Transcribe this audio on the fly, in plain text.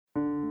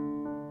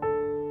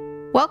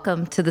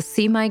Welcome to the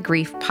See My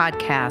Grief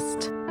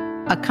podcast,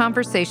 a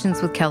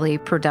Conversations with Kelly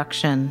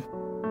production.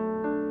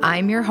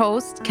 I'm your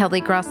host, Kelly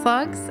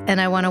Grosslogs,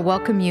 and I want to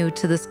welcome you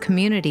to this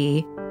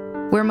community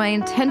where my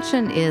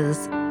intention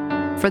is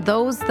for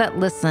those that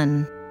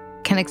listen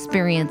can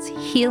experience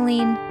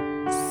healing,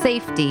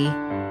 safety,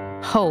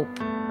 hope,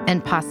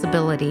 and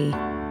possibility.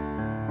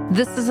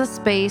 This is a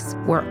space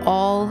where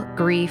all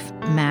grief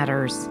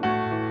matters.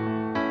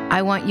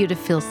 I want you to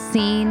feel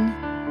seen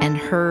and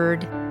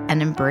heard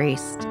and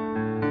embraced.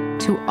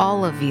 To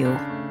all of you,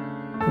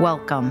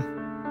 welcome.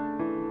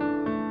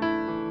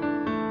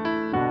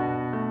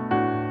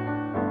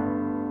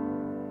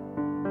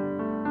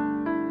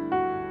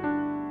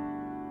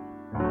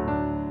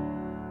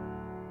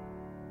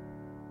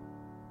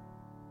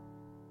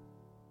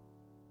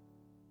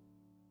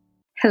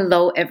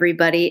 Hello,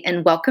 everybody,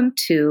 and welcome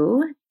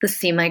to the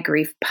See My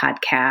Grief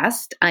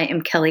podcast. I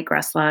am Kelly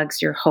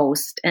Grosslogs, your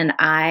host, and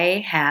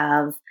I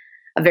have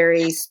a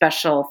very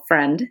special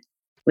friend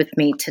with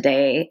me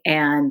today,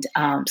 and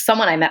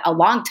someone I met a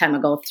long time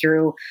ago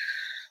through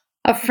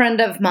a friend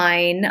of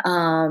mine,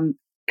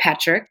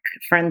 Patrick,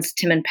 friends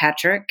Tim and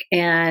Patrick.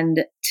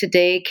 And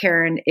today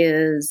Karen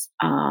is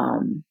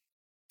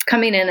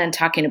coming in and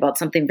talking about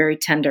something very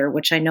tender,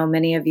 which I know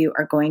many of you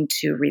are going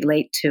to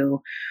relate to.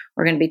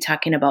 We're going to be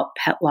talking about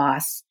pet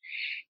loss.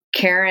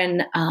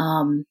 Karen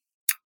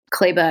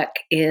Klebeck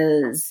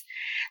is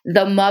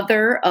the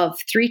mother of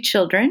 3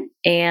 children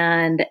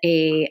and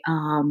a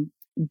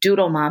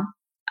doodle mom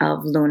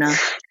of Luna.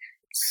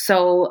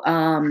 So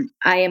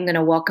I am going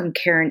to welcome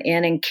Karen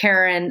in. And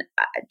Karen,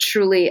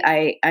 truly,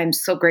 I'm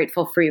so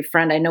grateful for you,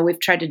 friend. I know we've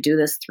tried to do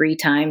this 3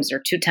 times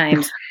or 2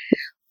 times.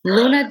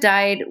 Luna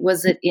died,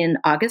 was it in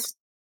August?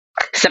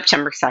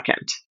 September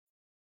 2nd.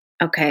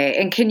 Okay.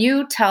 And can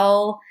you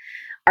tell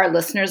our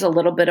listeners a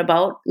little bit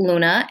about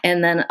Luna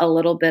and then a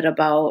little bit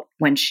about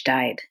when she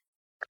died?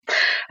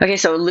 Okay,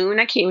 so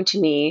Luna came to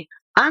me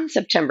on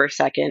September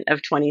 2nd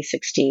of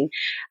 2016.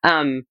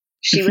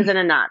 She was in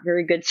a not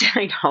very good,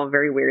 I know,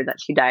 very weird that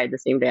she died the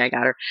same day I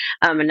got her.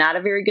 Not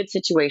a very good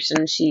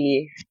situation.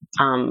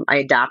 I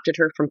adopted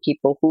her from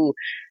people who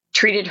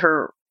treated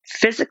her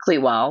physically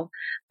well,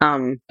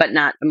 but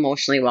not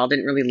emotionally well,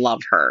 didn't really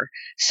love her.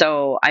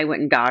 So I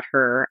went and got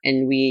her,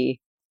 and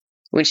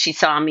when she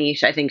saw me,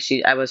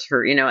 I was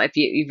her, if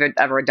you've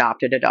ever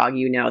adopted a dog,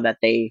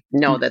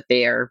 that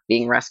they are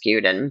being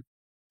rescued, and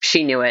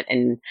she knew it.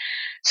 And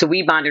so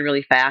we bonded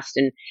really fast,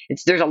 and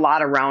there's a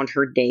lot around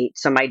her date.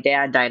 So my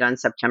dad died on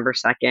September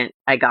 2nd.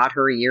 I got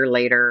her a year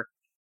later,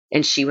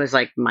 and she was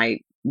like my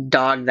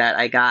dog that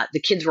I got. The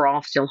kids were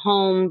all still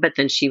home, but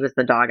then she was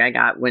the dog I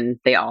got when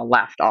they all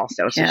left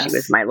also. So She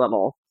was my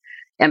little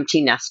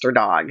empty nester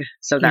dog.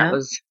 So that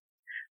was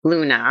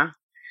Luna.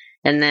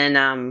 And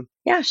then,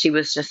 she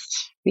was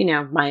just,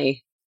 my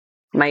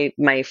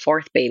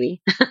 4th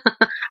baby.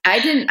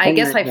 I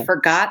guess I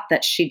forgot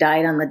that she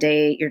died on the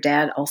day your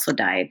dad also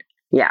died.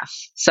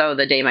 Yes. So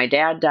the day my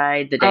dad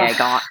died, the day I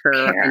got her,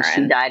 Karen. And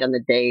she died on the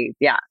day.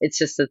 Yeah.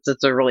 It's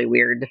a really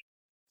weird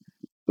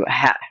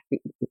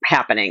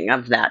happening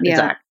of that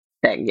exact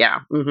thing. Yeah.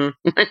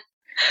 Mm-hmm.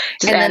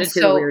 Just added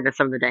to the weirdness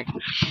of the day.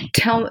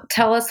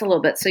 Tell us a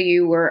little bit. So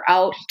you were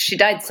out, she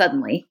died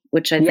suddenly,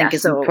 which I think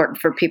is important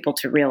for people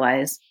to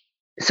realize.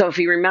 So if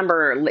you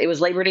remember, it was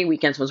Labor Day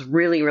weekend, so it was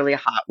really, really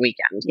hot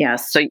weekend.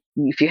 Yes. So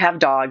if you have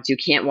dogs, you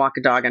can't walk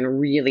a dog on a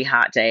really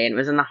hot day. And it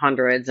was in the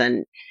hundreds.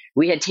 And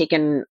we had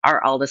taken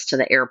our eldest to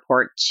the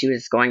airport. She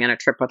was going on a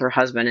trip with her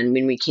husband. And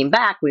when we came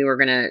back,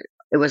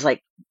 it was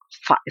like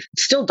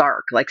still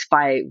dark, like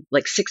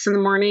 6 in the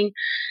morning,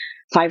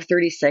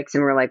 5:36.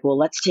 And we're like, well,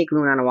 let's take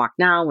Luna on a walk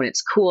now when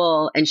it's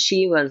cool. And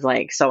she was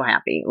like so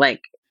happy.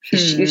 Like,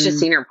 you should have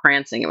seen her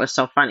prancing. It was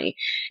so funny.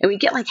 And we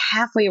get like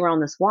halfway around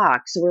this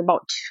walk. So we're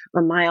about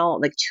 2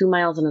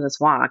 miles into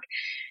this walk.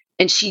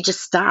 And she just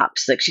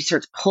stops. Like, she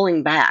starts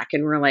pulling back.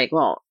 And we're like,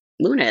 well,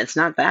 Luna, it's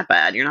not that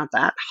bad. You're not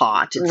that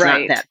hot. It's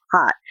not that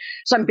hot.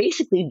 So I'm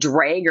basically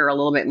drag her a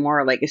little bit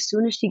more. Like, as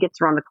soon as she gets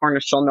around the corner,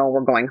 she'll know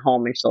we're going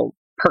home, and she'll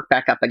perk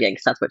back up again,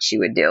 because that's what she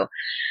would do.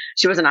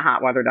 She wasn't a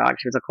hot weather dog.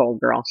 She was a cold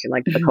girl. She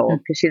liked the cold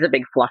because she's a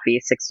big, fluffy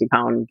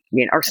 60-pound,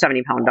 or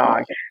 70-pound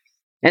dog.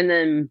 And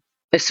then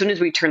as soon as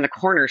we turned the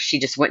corner, she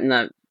just went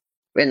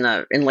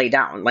and lay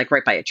down, like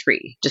right by a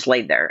tree, just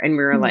laid there. And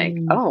we were like,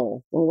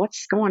 oh, well,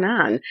 what's going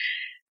on?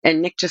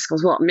 And Nick just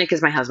goes, well, Nick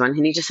is my husband.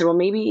 And he just said, well,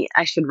 maybe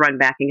I should run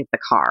back and get the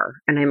car.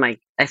 And I'm like,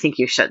 I think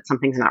you should.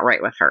 Something's not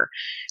right with her.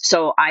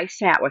 So I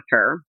sat with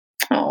her.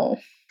 Oh.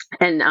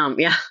 And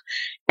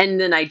and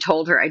then I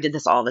told her, I did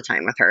this all the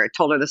time with her. I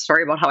told her the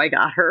story about how I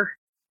got her.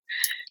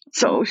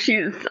 So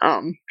she's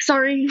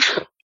sorry.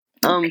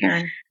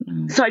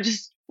 So I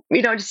just,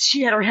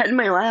 she had her head in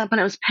my lap,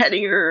 and I was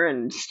petting her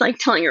and just like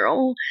telling her,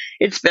 oh,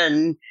 it's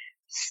been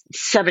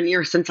 7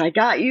 years since I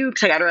got you,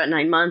 because I got her at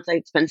 9 months.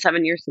 It's been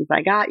 7 years since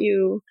I got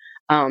you.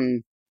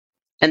 And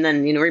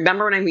then,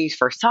 remember when we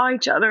first saw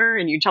each other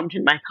and you jumped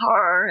in my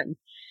car,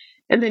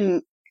 and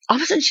then all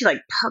of a sudden she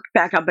like perked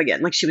back up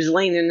again. Like she was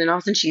laying there and then all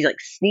of a sudden she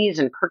like sneezed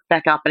and perked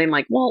back up. And I'm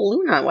like, well,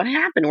 Luna, what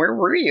happened? Where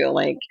were you?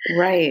 Like,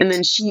 Right. and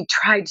then she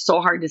tried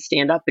so hard to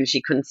stand up and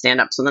she couldn't stand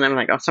up. So then I'm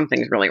like, oh,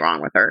 something's really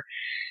wrong with her.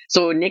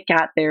 So Nick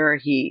got there,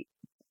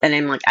 and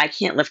I'm like, I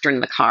can't lift her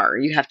in the car.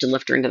 You have to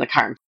lift her into the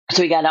car.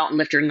 So he got out and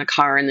lifted her in the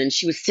car. And then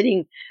she was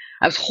sitting,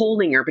 I was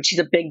holding her, but she's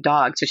a big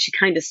dog. So she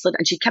kind of slid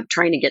and she kept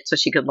trying to get so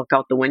she could look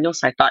out the window.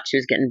 So I thought she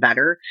was getting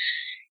better.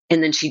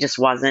 And then she just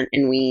wasn't.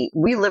 And we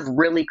live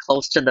really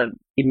close to the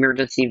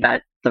emergency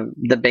vet,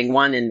 the big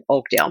one in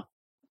Oakdale.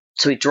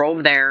 So we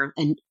drove there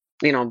and,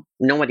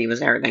 nobody was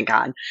there, thank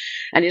God.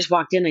 And I just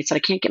walked in. I said, I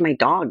can't get my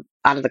dog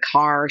out of the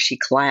car. She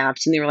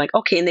collapsed. And they were like,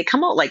 okay. And they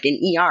come out like in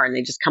ER and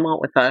they just come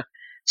out with a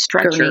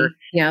stretcher. Gurney.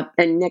 Yep.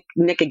 And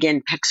Nick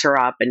again picks her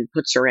up and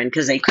puts her in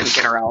because they couldn't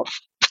get her out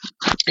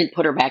and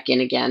put her back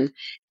in again.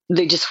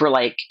 They just were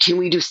like, do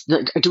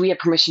we have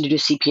permission to do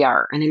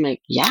CPR? And I'm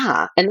like,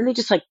 yeah. And then they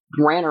just like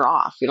ran her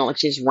off, like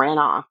she just ran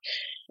off.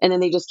 And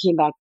then they just came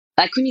back.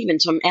 I couldn't even,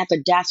 so I'm at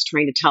the desk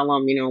trying to tell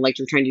them, like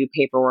they're trying to do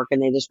paperwork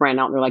and they just ran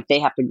out and they're like, they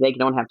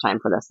don't have time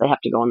for this. They have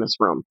to go in this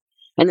room.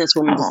 And this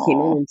woman just came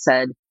in and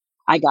said,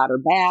 I got her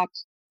back,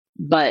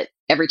 but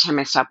every time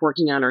I stop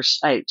working on her,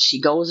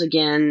 she goes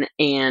again.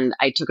 And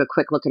I took a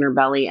quick look in her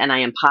belly and I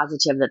am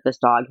positive that this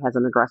dog has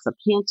an aggressive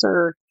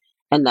cancer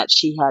and that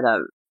she had a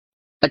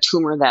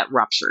tumor that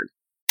ruptured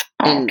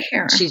and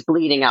she's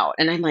bleeding out.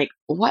 And I'm like,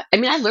 what? I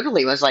mean, I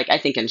literally was like, I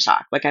think in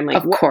shock. Like, I'm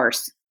like, of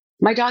course.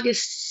 My dog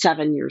is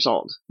 7 years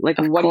old. Like,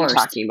 what are you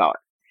talking about?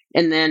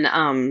 And then,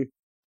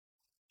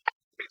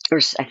 or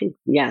I think,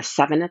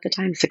 7 at the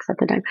time, 6 at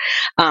the time.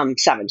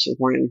 7, she was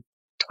born in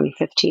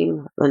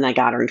 2015 and I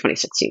got her in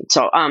 2016.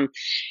 So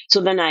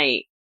then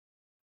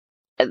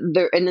and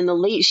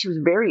then she was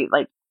very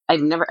like, I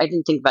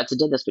didn't think vets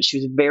did this, but she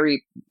was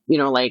very,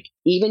 like,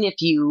 even if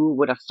you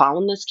would have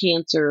found this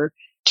cancer,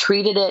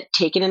 treated it,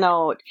 taken it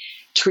out,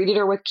 treated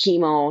her with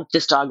chemo,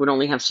 this dog would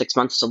only have 6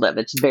 months to live.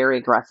 It's very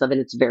aggressive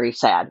and it's very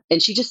sad.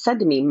 And she just said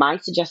to me, my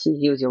suggestion to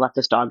you is you let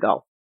this dog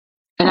go.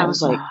 And I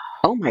was like,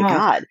 oh my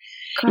God.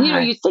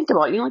 You think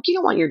about, like, you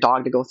don't want your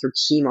dog to go through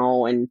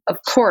chemo and of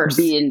course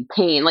be in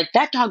pain. Like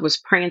that dog was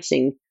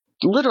prancing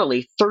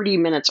literally 30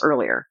 minutes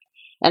earlier.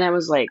 And I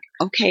was like,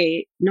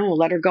 okay, no,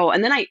 let her go.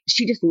 And then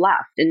she just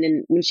left. And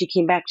then when she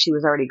came back, she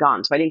was already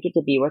gone. So I didn't get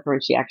to be with her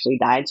and she actually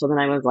died. So then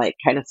I was like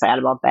kind of sad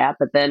about that.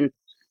 But then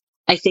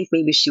I think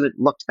maybe she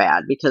looked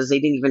bad because they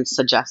didn't even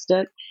suggest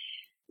it.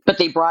 But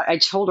I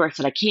told her, I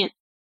said, I can't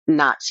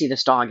not see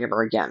this dog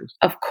ever again.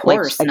 Of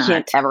course I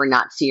can't ever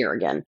not see her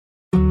again.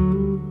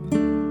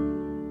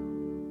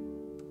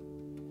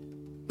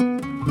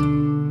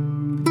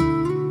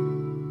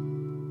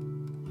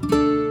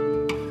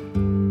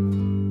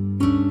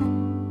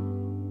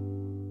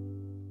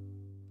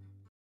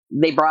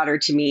 They brought her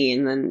to me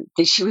and then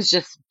she was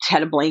just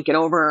had a blanket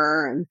over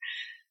her and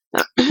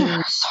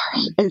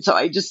sorry. And so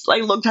I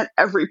looked at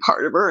every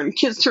part of her and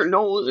kissed her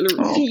nose and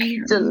her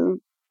feet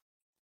and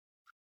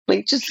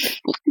like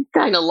just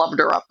kind of loved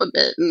her up a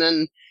bit and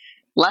then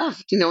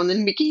left, and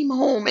then we came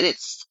home and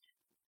it's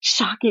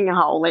shocking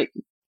how like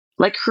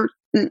her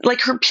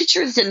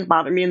pictures didn't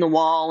bother me in the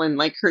wall and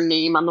like her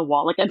name on the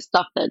wall, like that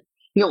stuff that,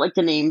 like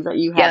the names that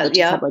you have that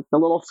just have like the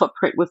little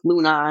footprint with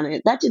Luna on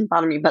it. That didn't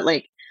bother me, but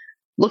like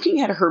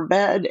looking at her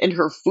bed and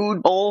her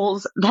food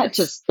bowls, that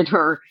just, and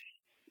her,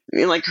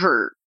 like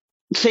her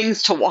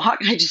things to walk,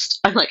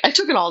 I'm like, I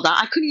took it all down.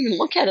 I couldn't even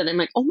look at it. I'm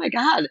like, oh my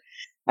God.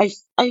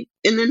 And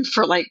then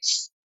for like,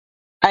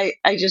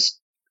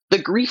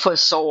 the grief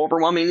was so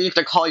overwhelming. You have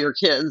to call your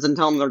kids and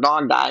tell them their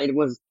dog died. It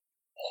was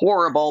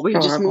horrible. We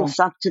just moved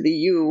Seth to the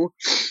U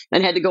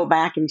and had to go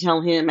back and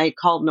tell him. I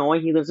called Noah.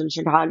 He lives in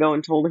Chicago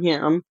and told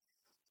him.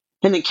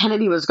 And then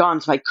Kennedy was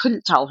gone. So I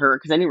couldn't tell her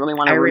because I didn't really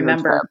want to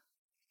remember.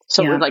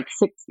 So it was like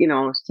 6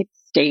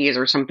 days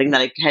or something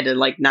that I had to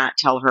like not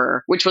tell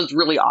her, which was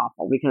really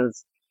awful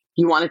because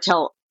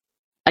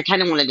I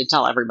kind of wanted to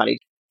tell everybody.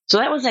 So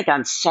that was like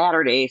on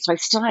Saturday. So I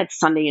still had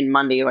Sunday and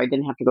Monday where I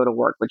didn't have to go to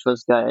work, which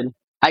was good.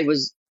 I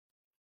was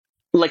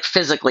like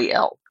physically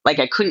ill. Like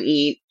I couldn't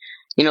eat,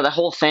 the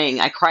whole thing.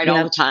 I cried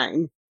all the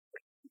time.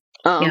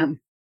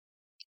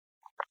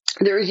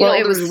 There was,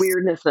 there was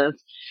weirdnesses.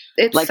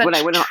 It's like such when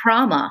I went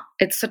trauma.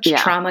 It's such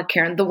trauma,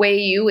 Karen. The way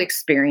you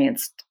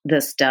experienced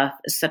this stuff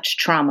is such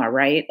trauma,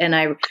 right? And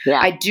I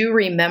do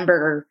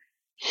remember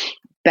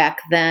back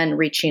then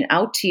reaching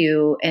out to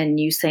you and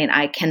you saying,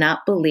 I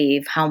cannot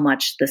believe how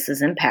much this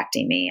is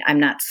impacting me. I'm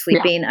not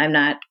sleeping. I'm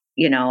not,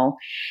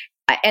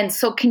 and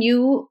so can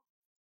you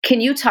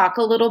talk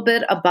a little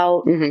bit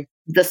about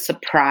the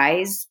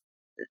surprise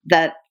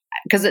that,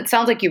 because it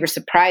sounds like you were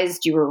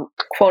surprised you were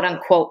quote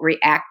unquote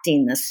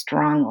reacting this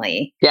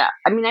strongly. Yeah.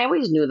 I mean, I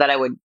always knew that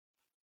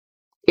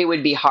it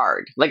would be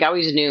hard. Like I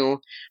always knew,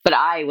 but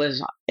I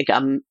was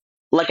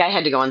like I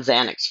had to go on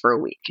Xanax for a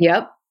week.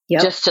 Yep.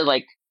 Just to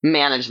like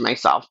manage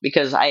myself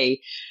because I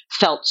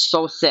felt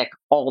so sick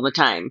all the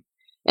time.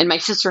 And my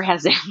sister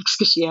has Xanax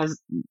because she has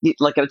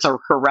like it's her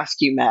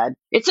rescue med.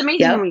 It's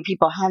amazing how many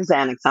people have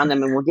Xanax on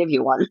them and will give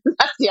you one.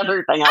 That's the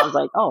other thing. I was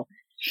like, oh.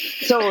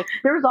 So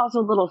there was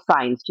also little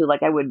signs too.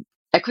 Like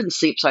I couldn't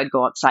sleep, so I'd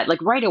go outside.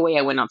 Like right away,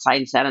 I went outside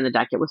and sat on the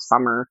deck. It was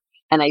summer,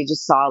 and I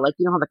just saw, like,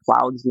 you know how the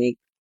clouds make.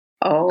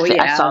 Oh,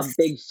 I saw a yes.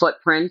 big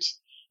footprint,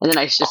 and then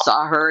I just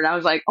saw her, and I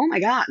was like, oh my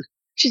god,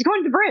 she's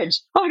going to the bridge.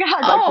 Oh my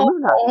god, like Oh,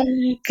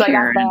 Luna. So I got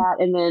Karen. that,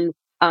 and then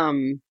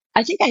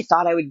I think I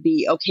thought I would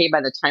be okay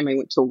by the time I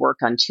went to work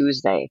on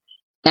Tuesday,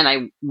 and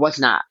I was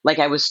not. Like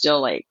I was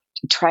still like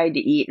tried to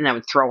eat, and I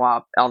would throw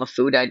up all the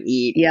food I'd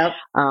eat. Yep.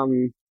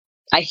 Um,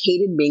 I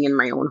hated being in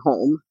my own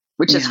home,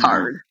 which is Yeah.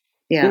 hard.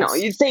 You know,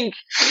 Yes. you'd think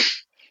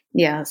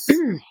Yes.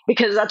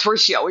 because that's where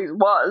she always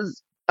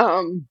was.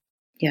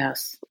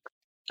 Yes.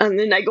 And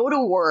then I go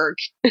to work.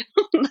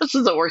 This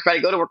is the worst, but I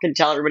go to work and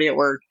tell everybody at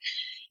work,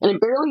 and I'm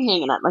barely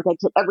hanging on. Like I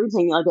took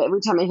everything. Like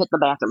every time I hit the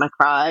bathroom, I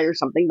cry or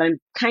something. But I'm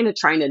kind of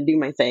trying to do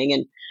my thing.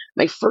 And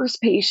my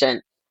first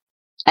patient,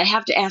 I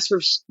have to ask for.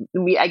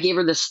 I gave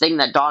her this thing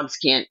that dogs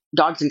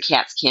and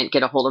cats can't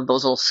get a hold of,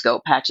 those little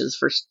scope patches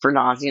for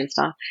nausea and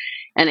stuff.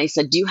 And I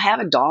said, "Do you have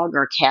a dog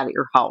or a cat at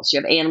your house? Do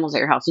you have animals at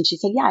your house?" And she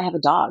said, "Yeah, I have a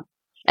dog."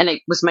 And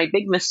it was my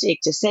big mistake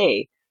to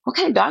say, "What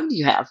kind of dog do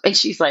you have?" And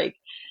she's like,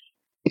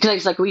 because I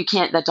was like, well, you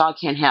can't, that dog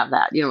can't have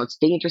that. You know, it's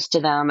dangerous to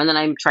them. And then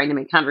I'm trying to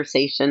make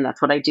conversation.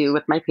 That's what I do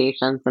with my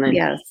patients.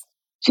 Yes.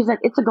 She's like,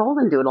 it's a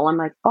golden doodle. I'm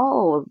like,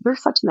 oh, they're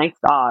such nice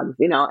dogs,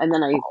 you know? And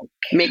then I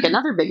make Karen.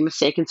 another big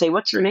mistake and say,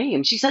 what's your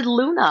name? She said,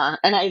 Luna.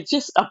 And I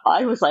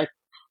was like,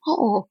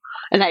 oh,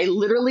 and I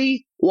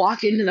literally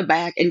walked into the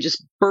back and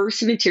just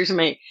burst into tears. And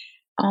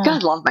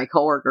God Oh. love my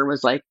coworker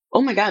was like,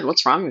 oh my God,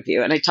 what's wrong with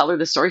you? And I tell her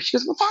the story. She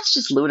goes, well, that's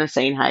just Luna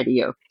saying hi to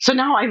you. So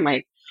now I'm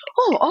like,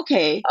 oh,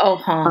 okay. Oh,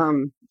 huh.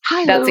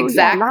 Hi, That's Lou. Yeah,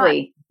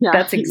 exactly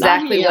that's not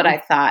exactly what him.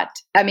 I thought.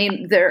 I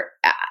mean,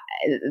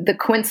 the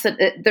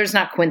coincidence, there's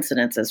not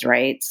coincidences,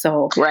 right?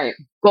 So Right.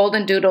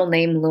 golden doodle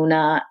named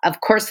Luna,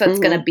 of course that's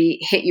going to be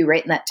hit you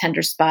right in that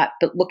tender spot,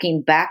 but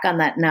looking back on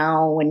that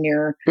now when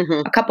you're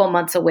Mm-hmm. a couple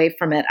months away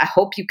from it, I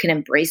hope you can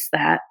embrace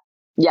that.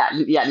 Yeah.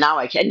 Now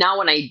I can. Now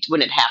when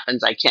it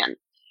happens, I can.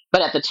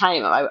 But at the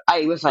time,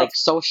 I was like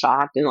so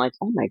shocked and like,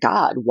 oh my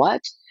God,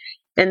 what?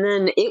 And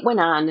then it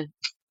went on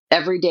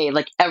every day.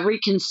 Like every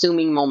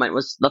consuming moment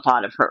was the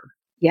thought of her.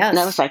 And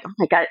I was Yes. like, oh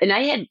my God. And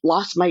I had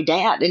lost my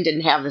dad and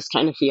didn't have this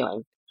kind of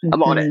feeling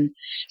about it. Hmm.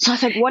 So I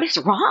was like, what is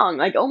wrong?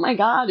 Like, oh my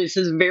God, this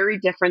is very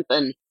different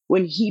than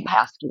when he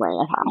passed away.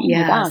 I thought, oh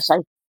my gosh, Yes.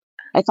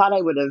 I thought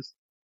I would have,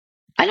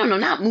 I don't know,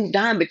 not moved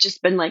on, but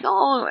just been like,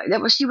 oh,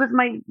 she was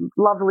my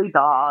lovely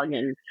dog.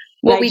 And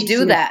Well, I we just do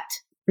was, that.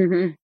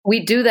 mm-hmm,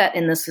 We do that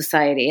in this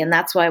society. And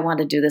that's why I want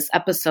to do this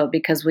episode,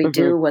 because we mm-hmm,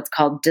 do what's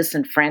called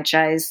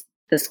disenfranchise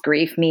this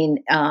grief,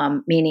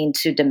 meaning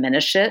to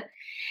diminish it.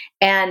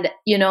 And,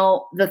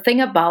 the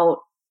thing about,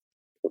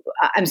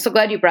 I'm so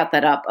glad you brought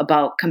that up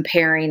about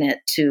comparing it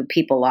to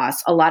people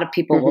lost. A lot of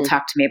people will mm-hmm,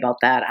 talk to me about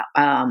that.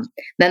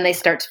 Then they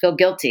start to feel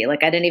guilty.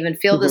 Like, I didn't even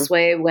feel mm-hmm, this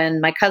way when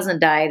my cousin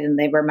died and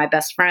they were my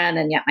best friend,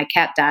 and yet my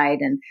cat died.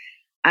 And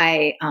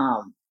I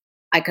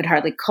could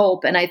hardly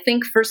cope. And I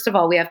think, first of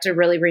all, we have to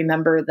really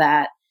remember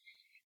that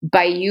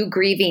by you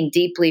grieving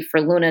deeply for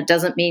Luna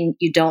doesn't mean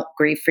you don't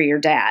grieve for your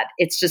dad.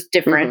 It's just mm-hmm.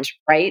 different,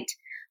 right?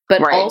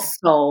 But Right.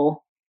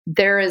 also,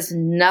 there is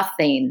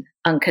nothing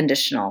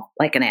unconditional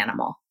like an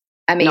animal.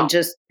 I mean, No,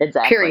 just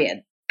exactly.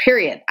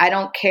 period. I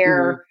don't Mm-hmm.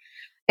 care.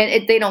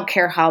 And they don't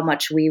care how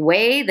much we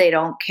weigh. They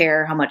don't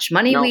care how much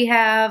money No. we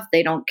have.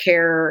 They don't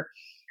care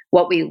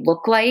what we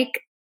look like.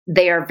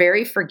 They are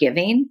very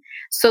forgiving.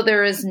 So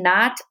there is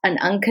not an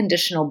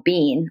unconditional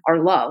being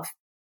or love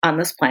on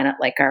this planet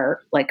like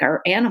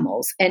our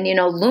animals. And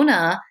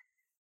Luna,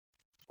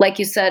 like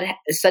you said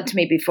to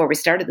me before we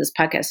started this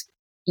podcast,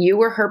 you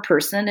were her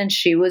person and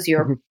she was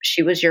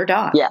Mm-hmm. your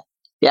dog. Yeah.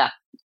 Yeah.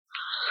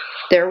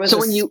 There was So a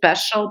when you,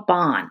 special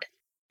bond.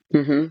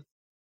 mm-hmm.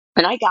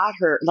 And I got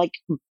her, like,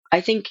 I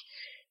think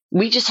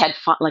we just had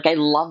fun. Like, I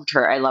loved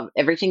her. I loved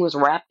everything was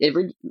wrapped.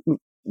 Every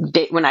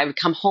day when I would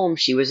come home,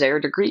 she was there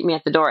to greet me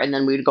at the door, and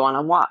then we would go on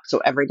a walk. So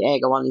every day I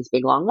go on these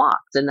big long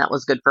walks, and that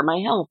was good for my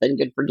health and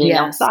good for getting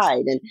Yes.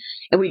 outside.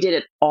 And we did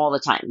it all the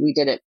time. We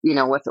did it,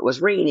 if it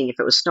was raining, if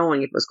it was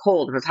snowing, if it was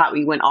cold, if it was hot,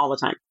 we went all the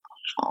time.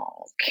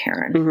 Oh,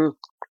 Karen.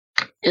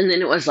 Mm-hmm. And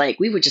then it was like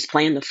we would just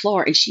play on the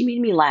floor, and she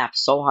made me laugh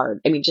so hard.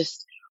 I mean,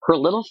 just her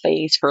little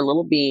face, her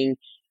little being,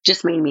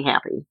 just made me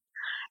happy.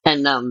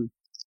 And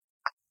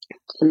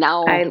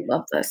now, I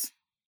love this.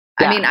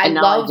 yeah, I mean, I and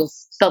now love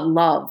the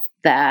love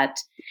that,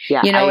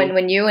 yeah, and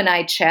when you and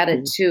I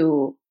chatted Mhm.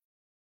 too,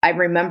 I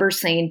remember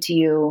saying to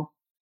you,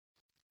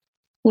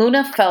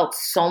 Luna felt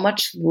so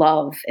much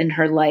love in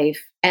her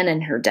life and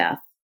in her death.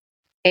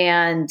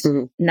 And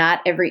Mhm.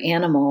 not every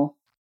animal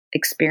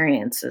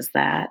experiences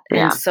that.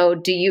 Yeah. And so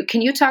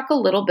can you talk a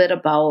little bit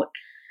about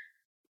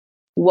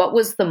what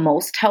was the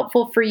most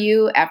helpful for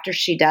you after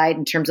she died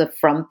in terms of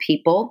from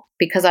people?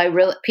 Because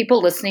people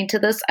listening to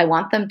this, I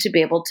want them to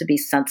be able to be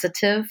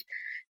sensitive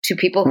to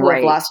people who have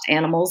Right. lost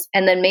animals,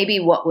 and then maybe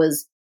what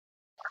was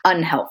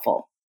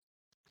unhelpful.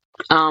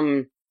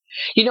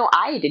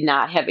 I did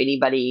not have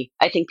anybody.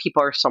 I think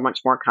people are so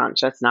much more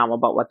conscious now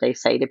about what they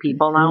say to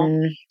people now.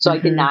 Mm-hmm. So I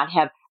did not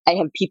have, I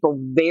have people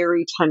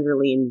very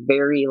tenderly and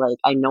very like,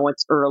 I know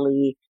it's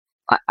early.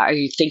 Are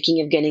you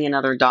thinking of getting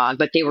another dog?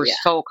 But they were Yeah.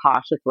 so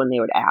cautious when they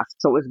would ask.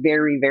 So it was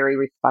very, very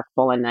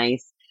respectful and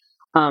nice.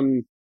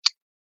 Um,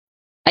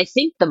 I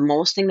think the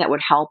most thing that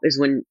would help is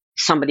when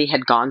somebody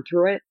had gone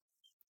through it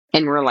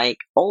and we're like,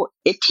 oh,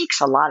 it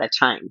takes a lot of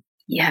time.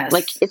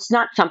 Like Yes. it's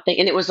not something,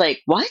 and it was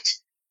like, what?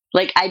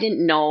 Like I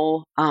didn't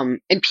know. And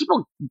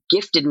people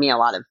gifted me a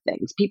lot of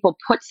things. People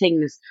put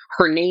things,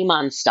 her name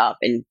on stuff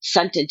and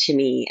sent it to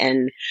me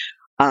and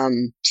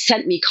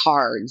sent me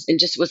cards and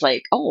just was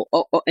like, oh,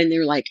 and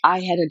they're like, I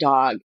had a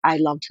dog. I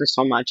loved her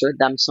so much or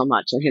them so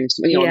much or him.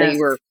 They Yes.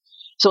 were,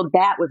 so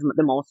that was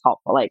the most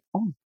helpful. Like,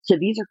 oh, so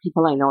these are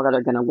people I know that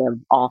are going to live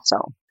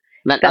also.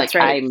 That That's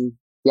like, right.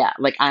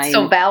 like So I'm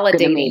going to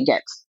validating. make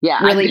it. Yeah.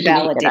 I'm Really going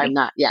to make it. validating. I'm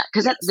not. Yeah.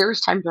 Cause Yes.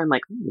 there's times where I'm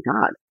like, oh my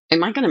God,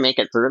 am I going to make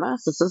it through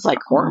this? This is like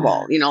Oh,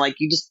 horrible. Like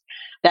you just,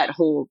 that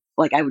whole,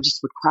 like I would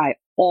cry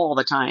all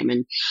the time.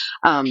 And,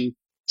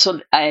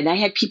 and I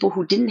had people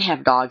who didn't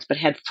have dogs, but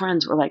had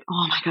friends who were like,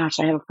 oh my gosh,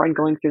 I have a friend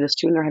going through this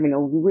too. And they're having a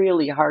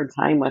really hard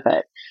time with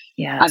it.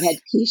 I've had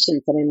yes.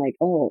 patients that I'm like,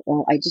 oh,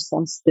 well, I just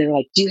lost, they're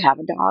like, do you have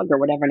a dog or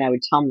whatever? And I would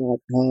tell them, they're like,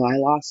 oh, I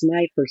lost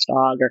my first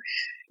dog or,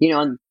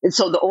 and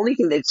so the only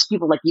thing that's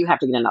people like, you have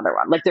to get another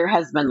one. Like there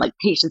has been like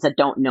patients that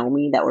don't know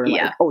me that were like,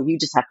 Yeah. oh, you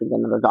just have to get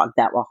another dog.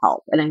 That will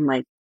help. And I'm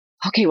like,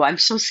 okay, well, I'm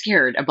so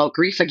scared about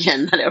grief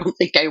again that I don't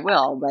think I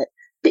will, but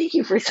thank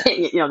you for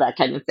saying it, that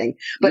kind of thing.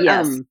 But,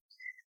 Yes.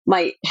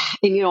 my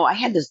and I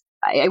had this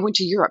I went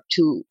to Europe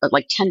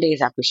like 10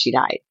 days after she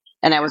died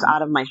and I was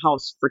out of my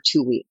house for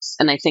 2 weeks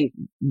and I think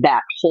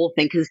that whole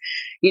thing because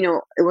it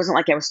wasn't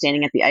like I was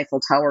standing at the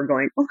Eiffel Tower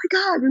going, oh my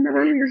God,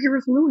 remember you're here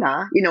with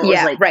Luna, it was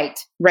Yeah. like Right.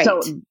 so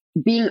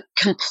Right. being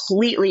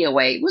completely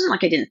away. It wasn't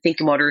like I didn't think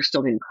about her,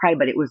 still didn't cry,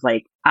 but it was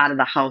like out of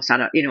the house,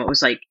 it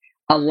was like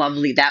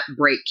that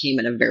break came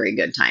at a very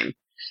good time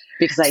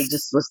because I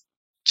just was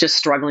just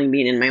struggling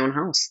being in my own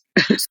house.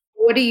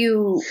 What do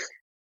you,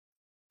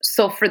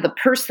 so for the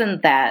person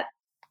that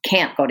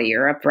can't go to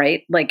Europe,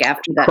 right? Like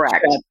after that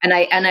Correct. trip, and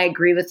I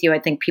agree with you. I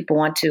think people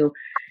want to,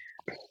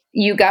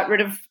 you got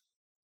rid of,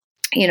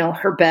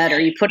 her bed or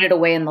you put it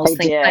away in those I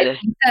things.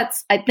 did.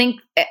 I think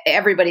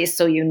everybody is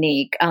so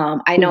unique.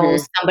 I know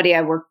Mhm. somebody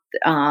I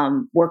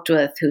worked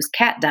with whose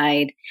cat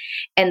died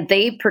and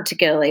they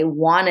particularly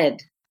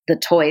wanted the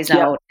toys Yep.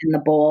 out in the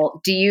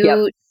bowl. Do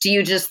Yep.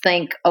 you just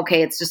think,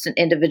 okay, it's just an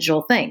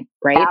individual thing,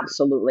 right?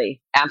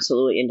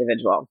 Absolutely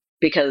individual.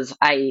 Because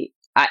I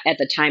at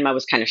the time I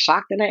was kind of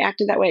shocked that I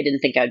acted that way. I didn't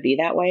think I'd be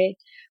that way.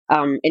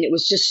 And it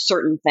was just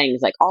certain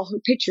things like all her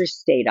pictures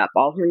stayed up,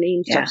 all her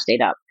name Yeah. stuff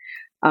stayed up.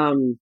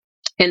 Um,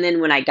 and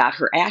then when I got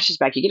her ashes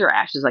back, you get her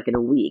ashes like in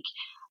a week.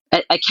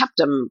 I kept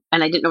them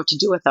and I didn't know what to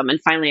do with them. And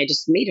finally I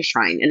just made a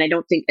shrine. And I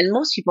don't think, and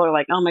most people are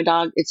like, oh, my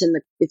dog, it's in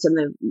the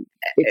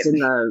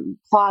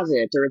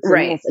closet or it's in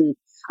Right. this. And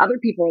other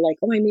people are like,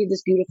 oh, I made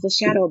this beautiful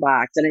shadow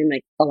box. And I'm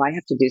like, oh, I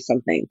have to do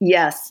something.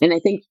 Yes. And I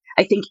think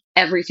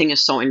everything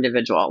is so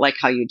individual, like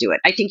how you do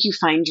it. I think you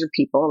find your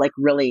people, like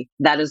really,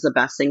 that is the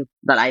best thing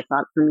that I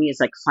thought for me is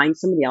like find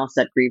somebody else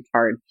that grieved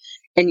hard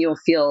and you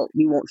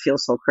won't feel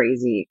so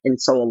crazy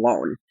and so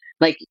alone.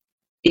 Like,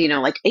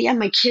 like, yeah,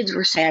 my kids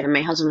were sad and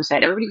my husband was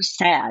sad. Everybody was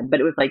sad, but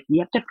it was like,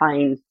 you have to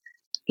find, and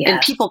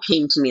Yes. people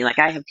came to me, like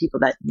I have people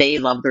that they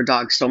love their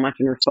dogs so much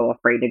and are so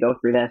afraid to go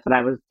through this.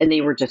 And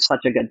they were just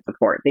such a good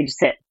support. They just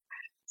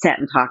sat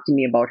and talked to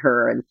me about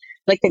her. And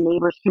like the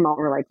neighbors came out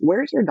and were like,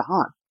 where's your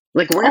dog?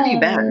 Like, where have you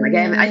been? Like,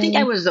 I think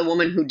I was the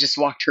woman who just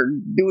walked her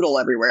doodle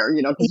everywhere,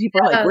 because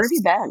people are like, where have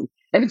you Yes. been?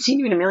 I haven't seen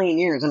you in a million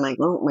years. I'm like,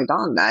 well, my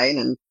dog died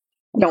and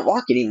I don't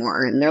walk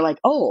anymore. And they're like,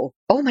 oh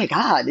my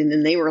God. And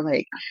then they were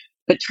like,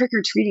 but trick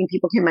or treating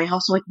people came to my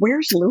house. I'm like,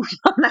 where's Luna?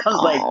 And I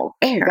was like, oh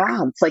sure.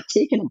 God, it's like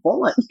taking a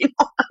bullet.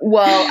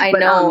 Well, I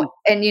know.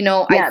 And,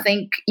 yeah. I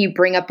think you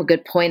bring up a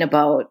good point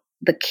about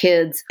the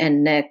kids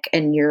and Nick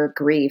and your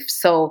grief.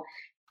 So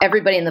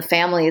everybody in the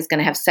family is going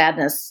to have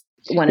sadness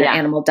when an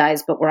animal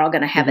dies, but we're all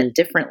going to have it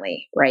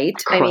differently, right?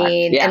 Correct. I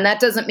mean, Yeah. and that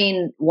doesn't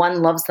mean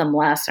one loves them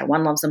less or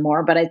one loves them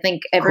more, but I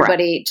think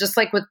everybody, just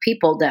like with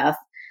people death,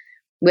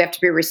 we have to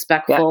be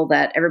respectful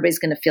that everybody's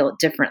going to feel it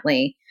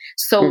differently.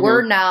 So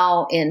we're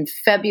now in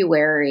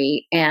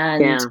February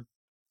and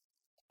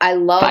I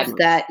love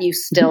that you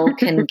still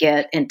can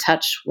get in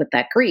touch with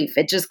that grief.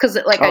 It just, because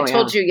like I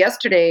told you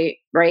yesterday,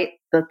 right?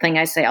 The thing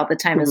I say all the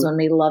time is when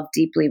we love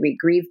deeply, we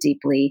grieve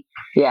deeply.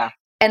 Yeah.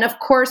 And of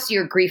course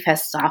your grief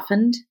has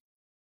softened,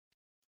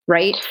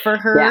 right? For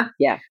her.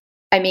 Yeah.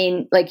 I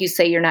mean, like you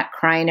say, you're not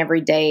crying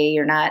every day.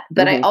 You're not,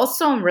 but I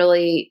also am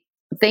really,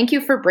 thank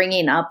you for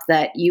bringing up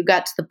that you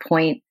got to the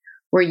point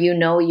where you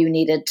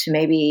needed to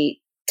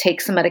maybe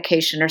take some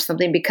medication or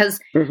something because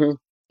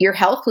your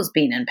health was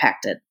being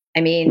impacted.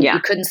 I mean, you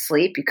couldn't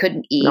sleep, you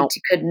couldn't eat,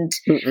 you couldn't.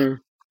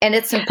 And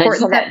it's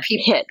important that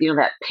people hit,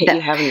 that pit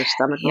you have in your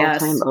stomach all the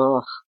time.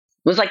 Ugh.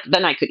 It was like,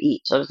 then I could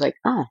eat. So I was like,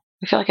 oh,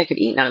 I feel like I could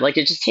eat now. Like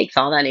it just takes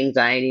all that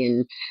anxiety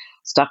and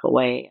stuff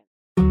away.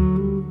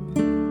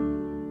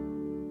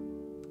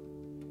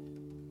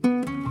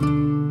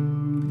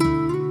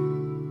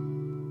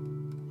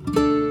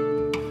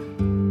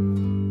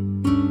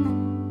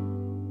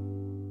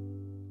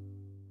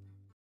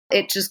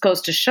 it just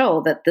goes to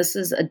show that this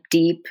is a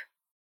deep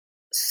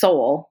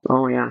soul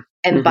Oh yeah.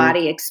 and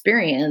body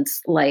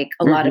experience, like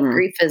a lot of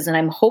grief is. And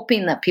I'm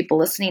hoping that people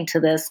listening to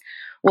this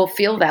will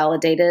feel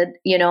validated,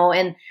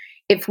 and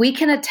if we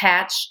can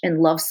attach and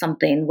love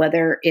something,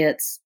 whether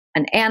it's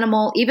an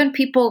animal, even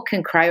people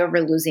can cry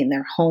over losing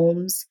their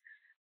homes,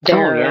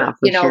 their,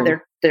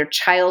 sure. their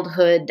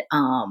childhood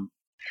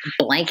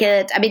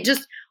blanket. I mean,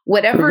 just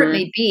whatever it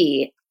may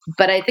be.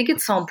 But I think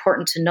it's so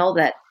important to know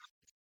that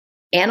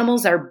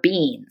animals are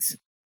beings.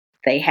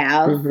 They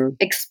have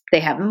they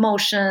have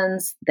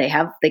emotions. They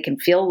can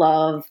feel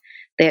love.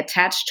 They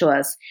attach to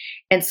us,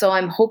 and so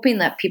I'm hoping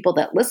that people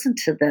that listen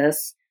to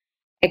this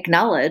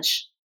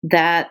acknowledge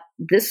that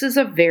this is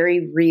a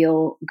very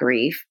real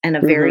grief and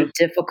a very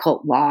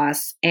difficult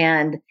loss.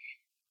 And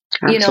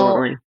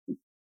Absolutely.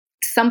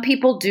 Some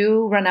people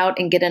do run out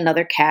and get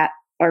another cat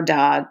or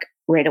dog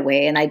right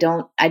away, and I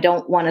don't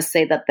want to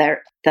say that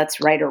that's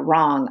right or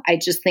wrong. I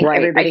just think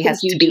everybody has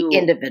to be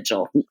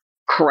individual.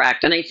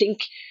 Correct. And I think,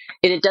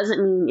 and it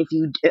doesn't mean if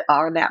you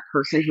are that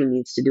person who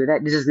needs to do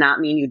that, it does not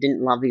mean you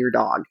didn't love your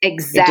dog.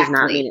 Exactly. It does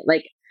not mean it.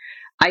 Like,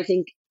 I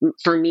think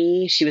for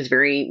me, she was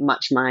very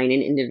much mine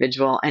and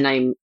individual. And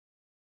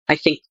I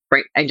think,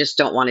 I just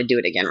don't want to do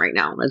it again right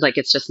now. It's like,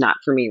 it's just not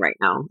for me right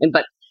now.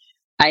 But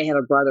I have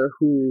a brother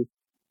who,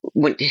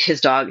 when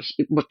his dog,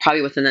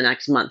 probably within the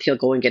next month, he'll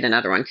go and get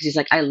another one. Cause he's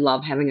like, I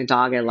love having a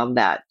dog. I love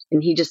that.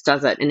 And he just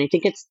does it. And I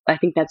think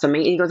that's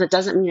amazing. He goes, it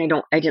doesn't mean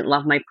I didn't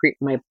love my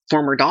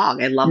former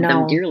dog. I love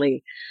them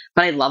dearly,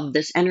 but I love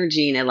this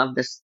energy and I love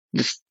this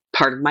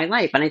part of my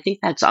life. And I think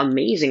that's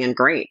amazing and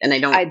great. And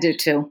I do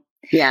too.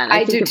 Yeah. And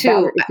I do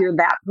too. If you're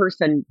that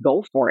person,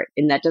 go for it.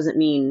 And that doesn't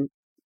mean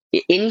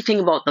anything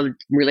about the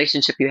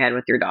relationship you had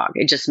with your dog.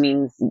 It just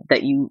means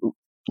that you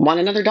want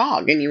another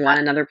dog and you want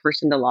another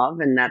person to love.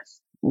 And that's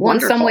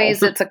wonderful. In some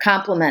ways, it's a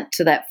compliment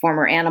to that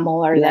former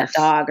animal or that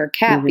dog or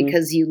cat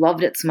because you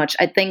loved it so much.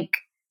 I think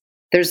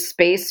there's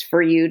space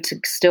for you to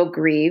still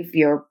grieve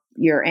your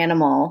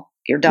animal,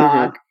 your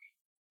dog,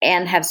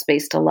 and have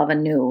space to love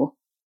anew,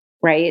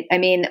 right? I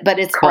mean, but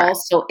it's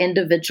also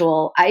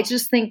individual. I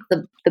just think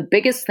the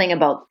biggest thing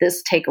about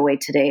this takeaway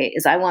today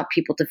is I want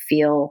people to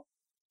feel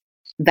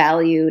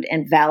valued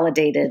and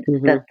validated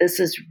that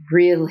this is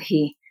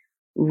really,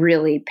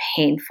 really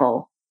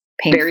painful.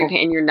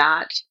 And you're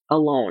not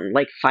alone.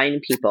 Like,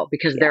 find people,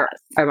 because there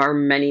are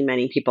many,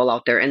 many people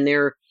out there, and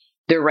they're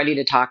ready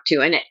to talk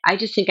to. And I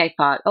just think I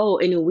thought, oh,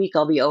 in a week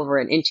I'll be over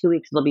it. In 2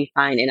 weeks it'll be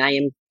fine. And I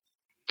am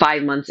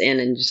 5 months in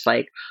and just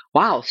like,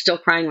 wow, still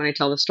crying when I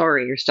tell the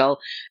story, or still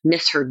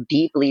miss her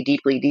deeply,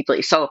 deeply,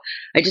 deeply. So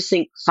I just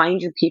think,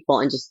 find your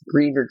people and just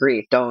grieve your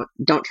grief. Don't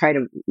try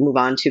to move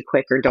on too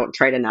quick, or don't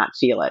try to not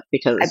feel it,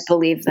 because I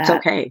believe that. It's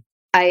okay.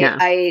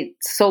 I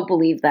so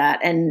believe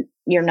that. And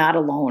you're not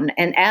alone.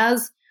 And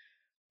as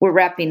we're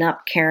wrapping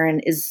up,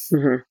 Karen, is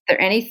there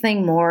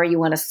anything more you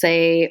want to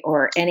say,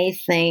 or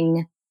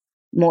anything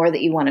more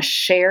that you want to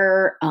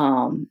share,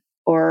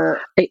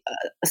 or a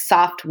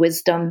soft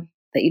wisdom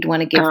that you'd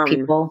want to give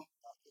people?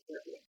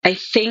 I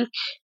think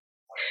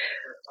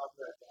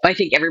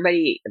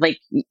everybody, like,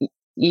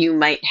 you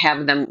might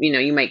have them,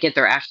 you might get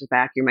their ashes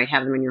back, you might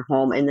have them in your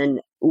home, and then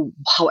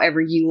however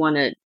you want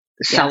to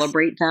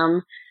celebrate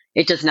them,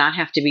 it does not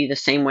have to be the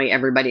same way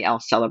everybody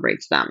else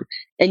celebrates them.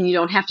 And you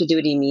don't have to do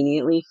it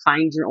immediately.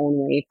 Find your own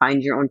way,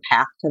 find your own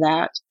path to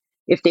that.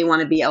 If they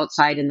want to be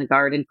outside in the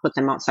garden, put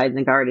them outside in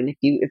the garden.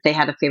 If they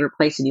had a favorite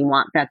place and you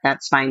want that,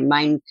 that's fine.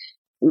 Mine,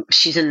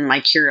 she's in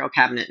my curio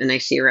cabinet and I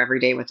see her every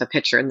day with a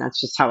picture, and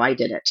that's just how I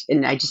did it.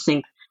 And I just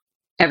think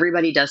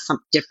everybody does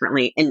something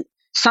differently. And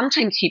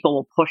sometimes people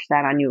will push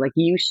that on you, like,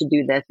 you should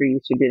do this or you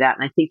should do that.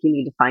 And I think you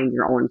need to find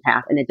your own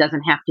path. And it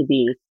doesn't have to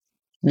be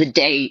the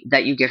day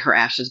that you get her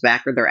ashes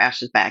back or their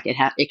ashes back.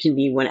 It can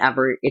be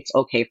whenever it's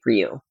okay for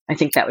you. I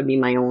think that would be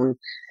my own.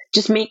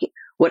 Just make it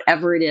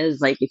whatever it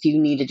is. Like, if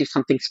you need to do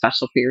something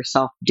special for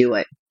yourself, do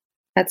it.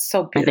 That's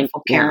so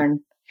beautiful, Karen.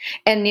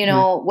 And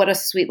what a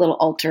sweet little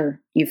altar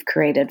you've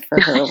created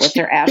for her with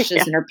her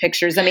ashes and her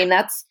pictures. I mean,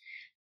 that's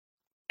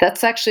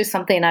actually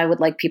something I would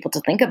like people to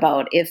think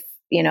about. If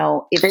it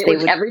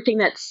was everything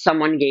that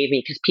someone gave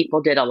me, because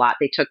people did a lot.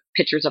 They took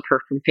pictures of her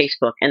from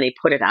Facebook and they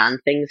put it on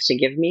things to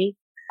give me.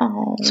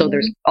 Oh. So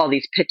there's all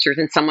these pictures,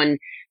 and someone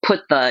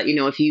put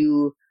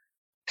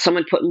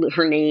someone put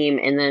her name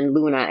and then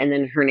Luna and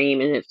then her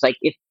name, and it's like,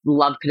 if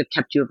love could have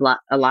kept you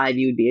alive,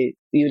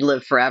 you'd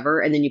live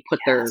forever. And then you put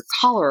their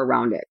collar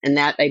around it, and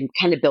that I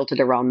kind of built it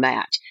around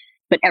that.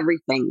 But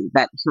everything,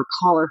 that her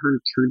collar,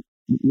 her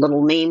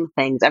little name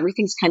things,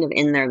 everything's kind of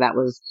in there.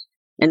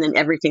 And then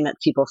everything that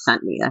people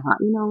sent me, I thought,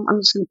 I'm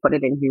just going to put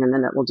it in here, and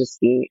then it will just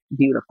be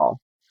beautiful.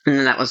 And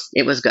then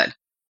it was good.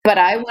 But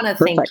I want to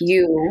thank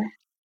you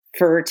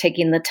for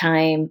taking the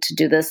time to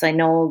do this. I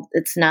know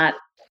it's not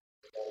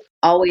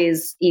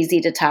always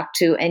easy to talk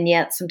to, and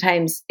yet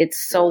sometimes it's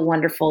so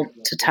wonderful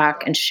to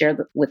talk and share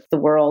with the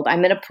world. I'm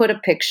going to put a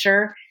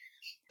picture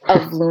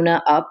of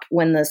Luna up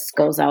when this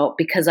goes out,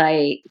 because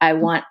I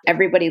want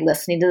everybody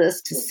listening to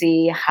this to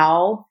see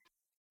how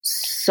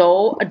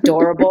so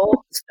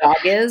adorable. This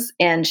dog is,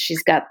 and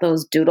she's got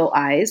those doodle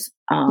eyes.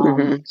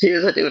 She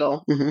is a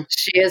doodle.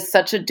 She is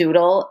such a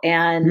doodle,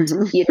 and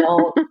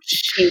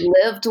she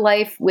lived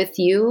life with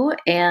you,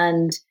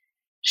 and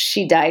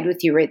she died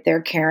with you right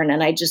there, Karen.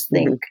 And I just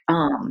think,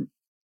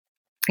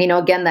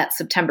 again, that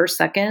September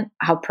 2nd,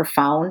 how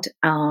profound.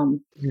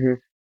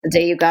 The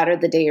day you got her,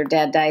 the day your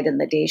dad died, and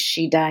the day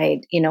she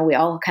died. We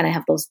all kind of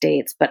have those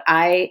dates. But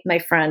I, my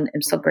friend,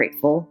 am so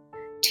grateful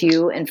to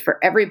you, and for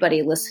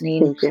everybody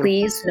listening.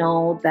 Please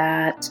know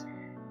that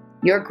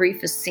your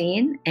grief is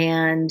seen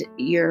and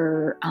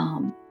your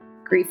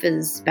grief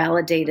is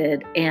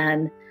validated,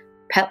 and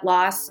pet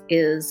loss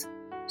is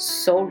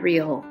so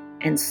real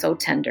and so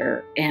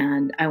tender.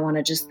 And I want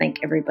to just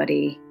thank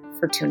everybody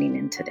for tuning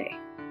in today.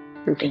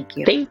 Thank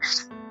you.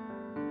 Thanks.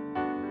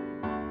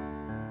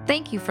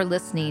 Thank you for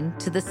listening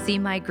to the See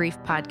My Grief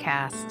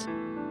podcast.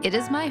 It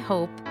is my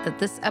hope that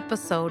this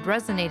episode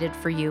resonated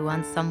for you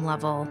on some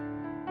level,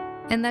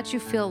 and that you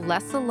feel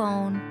less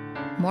alone,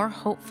 more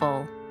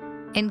hopeful,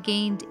 and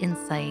gained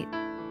insight.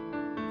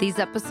 These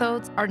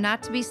episodes are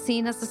not to be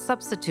seen as a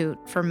substitute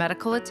for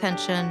medical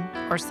attention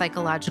or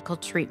psychological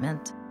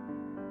treatment.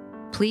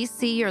 Please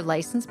see your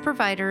licensed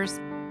providers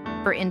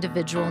for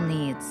individual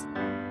needs.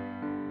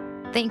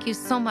 Thank you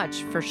so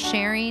much for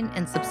sharing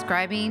and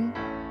subscribing